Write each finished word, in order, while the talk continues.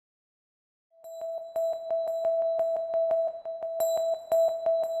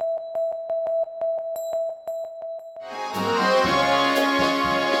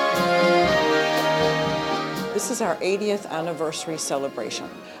This is our 80th anniversary celebration.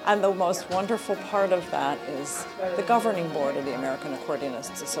 And the most wonderful part of that is the governing board of the American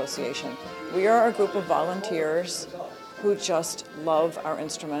Accordionists Association. We are a group of volunteers who just love our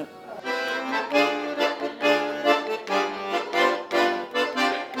instrument.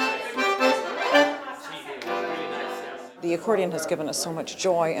 The accordion has given us so much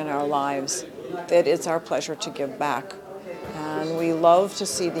joy in our lives that it's our pleasure to give back. And we love to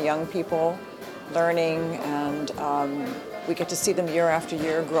see the young people learning, and we get to see them year after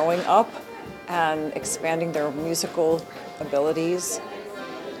year growing up and expanding their musical abilities.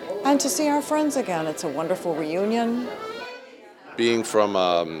 And to see our friends again, it's a wonderful reunion. Being from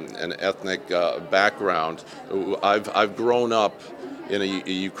an ethnic background, I've grown up in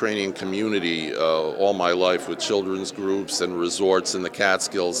a Ukrainian community all my life with children's groups and resorts in the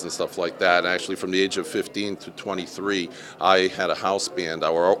Catskills and stuff like that. And actually, from the age of 15 to 23, I had a house band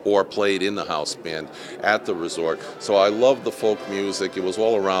or played in the house band at the resort. So I loved the folk music. It was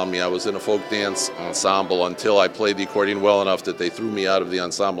all around me. I was in a folk dance ensemble until I played the accordion well enough that they threw me out of the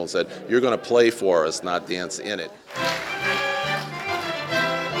ensemble and said, "You're going to play for us, not dance in it."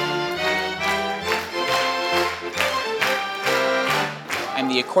 I'm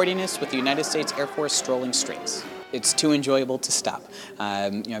the accordionist with the United States Air Force Strolling Strings. It's too enjoyable to stop.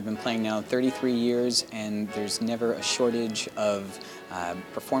 I've been playing now 33 years, and there's never a shortage of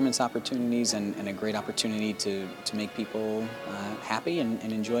performance opportunities and a great opportunity to make people happy and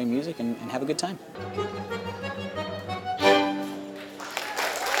enjoy music and have a good time.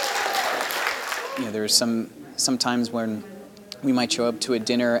 There are some times when we might show up to a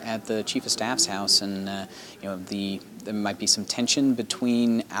dinner at the Chief of Staff's house, and there might be some tension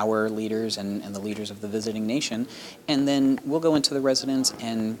between our leaders and the leaders of the visiting nation, and then we'll go into the residence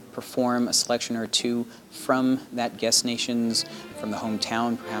and perform a selection or two from that guest nation's, from the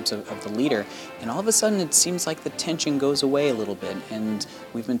hometown perhaps of the leader, and all of a sudden it seems like the tension goes away a little bit, and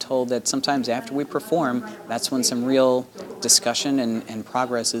we've been told that sometimes after we perform, that's when some real discussion and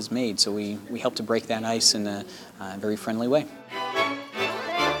progress is made, so we help to break that ice in a very friendly way.